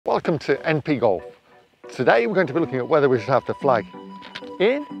Welcome to NP Golf. Today we're going to be looking at whether we should have the flag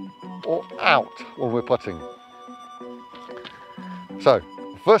in or out when we're putting. So,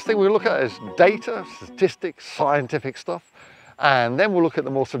 first thing we'll look at is data, statistics, scientific stuff, and then we'll look at the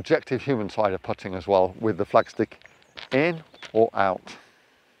more subjective human side of putting as well, with the flag stick in or out.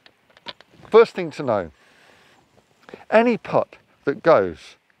 First thing to know, any putt that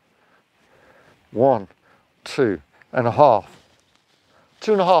goes 1, 2.5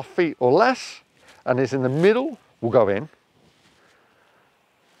 feet or less and is in the middle will go in.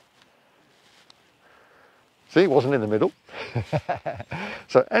 See, it wasn't in the middle.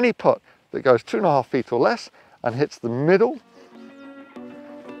 So any putt that goes 2.5 feet or less and hits the middle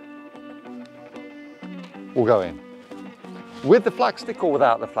will go in. With the flag stick or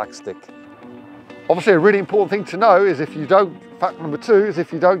without the flag stick. Obviously a really important thing to know is if you don't, fact number 2 is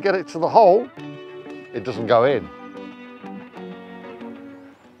if you don't get it to the hole, it doesn't go in.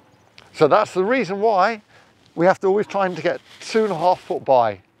 So that's the reason why we have to always try and get 2.5 foot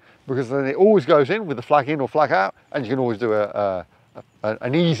by, because then it always goes in with the flag in or flag out, and you can always do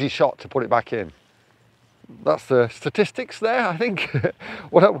an easy shot to put it back in. That's the statistics there, I think.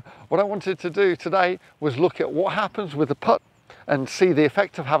 What I wanted to do today was look at what happens with the putt and see the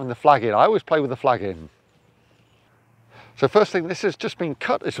effect of having the flag in. I always play with the flag in. So first thing, this has just been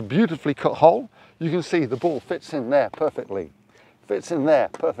cut. It's a beautifully cut hole. You can see the ball fits in there perfectly. Fits in there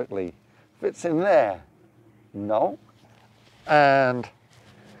perfectly. Fits in there. No. And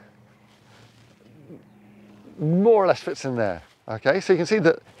more or less fits in there. Okay, so you can see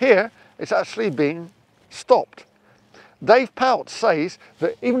that here it's actually been stopped. Dave Putt says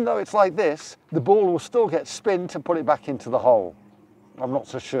that even though it's like this, the ball will still get spin to put it back into the hole. I'm not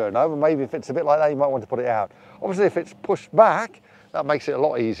so sure, no, but maybe if it's a bit like that, you might want to put it out. Obviously, if it's pushed back, that makes it a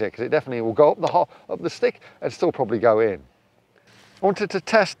lot easier because it definitely will go up the stick and still probably go in. I wanted to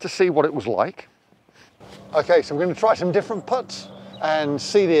test to see what it was like. Okay, so we're going to try some different putts and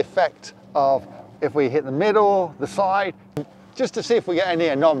see the effect of if we hit the middle, the side, just to see if we get any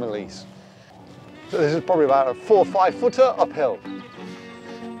anomalies. So this is probably about a 4 or 5 footer uphill.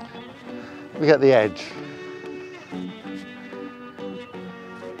 We get the edge.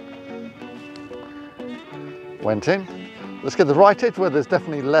 Went in. Let's get the right edge where there's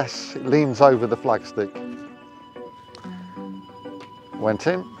definitely less, it leans over the flag stick. Went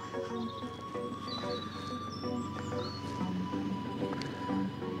in.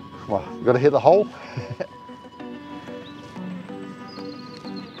 Well, you've got to hit the hole.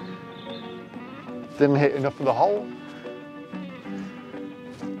 Didn't hit enough of the hole.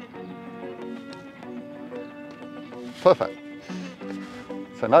 Perfect.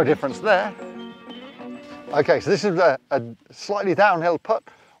 So no difference there. Okay, so this is a slightly downhill putt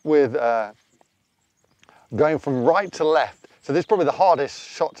with going from right to left. So this is probably the hardest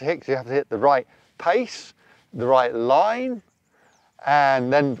shot to hit because you have to hit the right pace, the right line,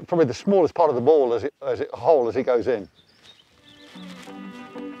 and then probably the smallest part of the ball as it goes in.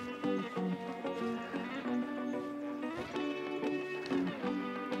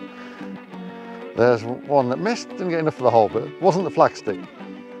 There's one that missed, didn't get enough of the hole, but it wasn't the flag stick.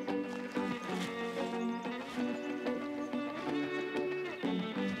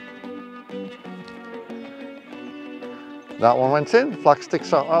 That one went in, the flag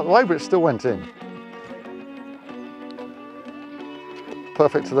stick's out of the way, but it still went in.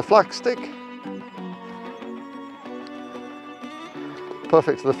 Perfect to the flag stick.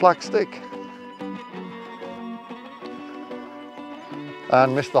 Perfect to the flag stick.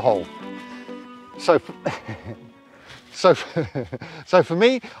 And missed the hole. So for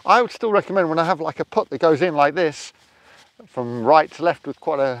me, I would still recommend when I have like a putt that goes in like this, from right to left with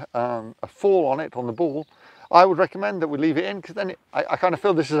quite a fall on it, on the ball, I would recommend that we leave it in because then I kind of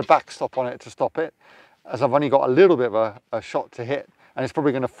feel this is a backstop on it to stop it, as I've only got a little bit of a shot to hit and it's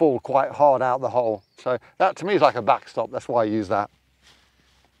probably going to fall quite hard out the hole. So that to me is like a backstop, that's why I use that.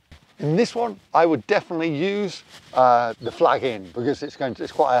 In this one, I would definitely use the flag in because it's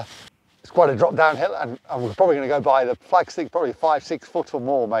quite a drop downhill and we're probably going to go by the flag stick probably 5-6 foot or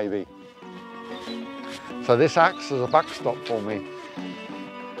more maybe. So this acts as a backstop for me.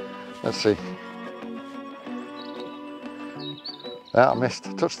 Let's see. Yeah, I missed.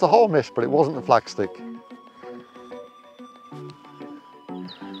 Touched the hole, missed, but it wasn't the flag stick.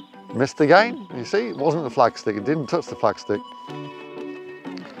 Missed again. You see, it wasn't the flag stick. It didn't touch the flag stick.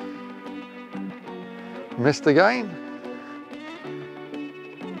 Missed again.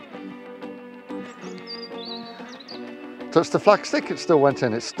 Touched the flag stick, it still went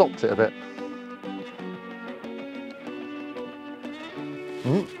in. It stopped it a bit.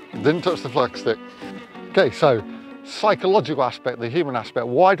 Didn't touch the flag stick. Okay, so psychological aspect, the human aspect.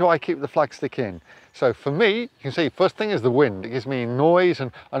 Why do I keep the flagstick in? So for me, you can see first thing is the wind. It gives me noise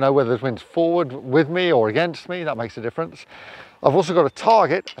and I know whether the wind's forward with me or against me. That makes a difference. I've also got a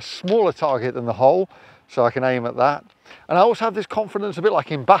target, a smaller target than the hole, so I can aim at that. And I also have this confidence, a bit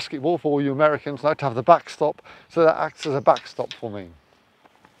like in basketball for all you Americans, like to have the backstop, so that acts as a backstop for me.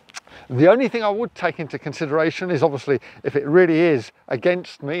 The only thing I would take into consideration is obviously if it really is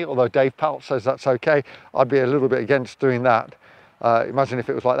against me, although Dave Putt says that's okay, I'd be a little bit against doing that. Imagine if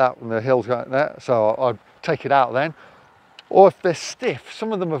it was like that when the hill's going there, so I'd take it out then. Or if they're stiff,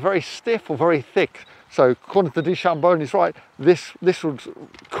 some of them are very stiff or very thick. So according to DeChambeau, and he's right, this would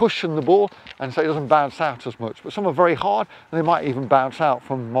cushion the ball and so it doesn't bounce out as much. But some are very hard and they might even bounce out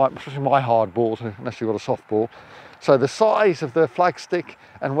from especially my hard balls, unless you've got a soft ball. So the size of the flagstick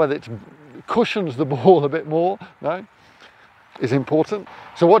and whether it cushions the ball a bit more, no, is important.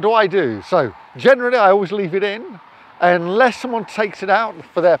 So what do I do? So generally I always leave it in unless someone takes it out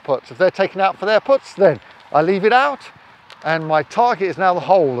for their putts. If they're taking it out for their putts, then I leave it out. And my target is now the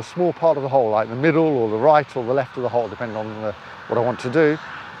hole, the small part of the hole, like the middle or the right or the left of the hole, depending on what I want to do.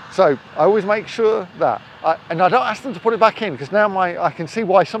 So I always make sure that, and I don't ask them to put it back in, because now I can see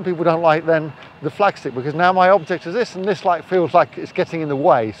why some people don't like then the flagstick, because now my object is this, and this feels like it's getting in the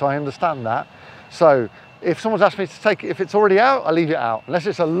way, so I understand that. So if someone's asked me to take it, if it's already out, I leave it out, unless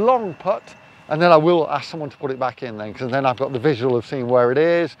it's a long putt. And then I will ask someone to put it back in then, because then I've got the visual of seeing where it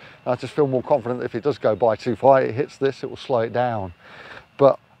is. And I just feel more confident that if it does go by too far, it hits this, it will slow it down.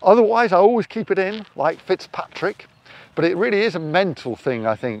 But otherwise, I always keep it in, like Fitzpatrick. But it really is a mental thing,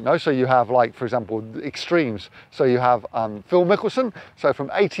 I think. No, so you have, like, for example, extremes. So you have Phil Mickelson. So from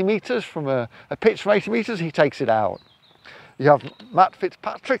 80 meters, from a pitch from 80 meters, he takes it out. You have Matt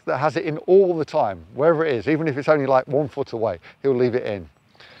Fitzpatrick that has it in all the time, wherever it is, even if it's only like 1 foot away, he'll leave it in.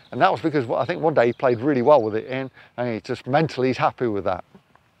 And that was because I think one day he played really well with it in, and he just mentally he's happy with that.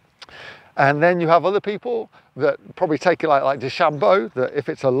 And then you have other people that probably take it like DeChambeau, that if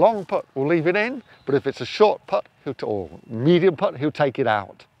it's a long putt, will leave it in, but if it's a short putt or medium putt, he'll take it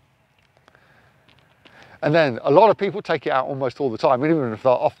out. And then a lot of people take it out almost all the time, even if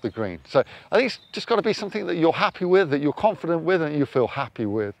they're off the green. So I think it's just got to be something that you're happy with, that you're confident with, and you feel happy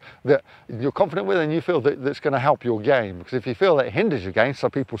with, that you're confident with, and you feel that that's going to help your game. Because if you feel that it hinders your game, so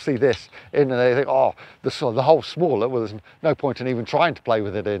people see this in and they think, oh, the hole's smaller, well, there's no point in even trying to play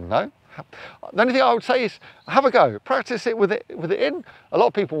with it in, no? The only thing I would say is have a go, practice it with it in. A lot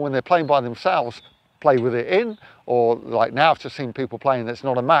of people, when they're playing by themselves, play with it in, or like now I've just seen people playing that's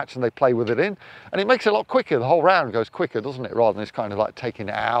not a match and they play with it in, and it makes it a lot quicker. The whole round goes quicker, doesn't it, rather than it's kind of like taking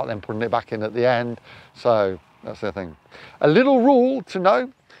it out then putting it back in at the end. So that's the thing. A little rule to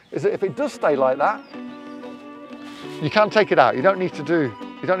know is that if it does stay like that, you can take it out. You don't need to do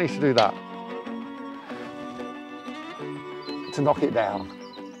that to knock it down.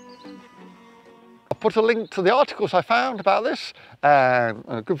 I'll put a link to the articles I found about this and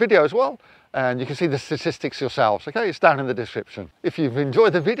a good video as well. And you can see the statistics yourselves, okay? It's down in the description. If you've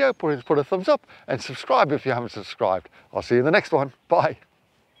enjoyed the video, put a thumbs up and subscribe if you haven't subscribed. I'll see you in the next one. Bye.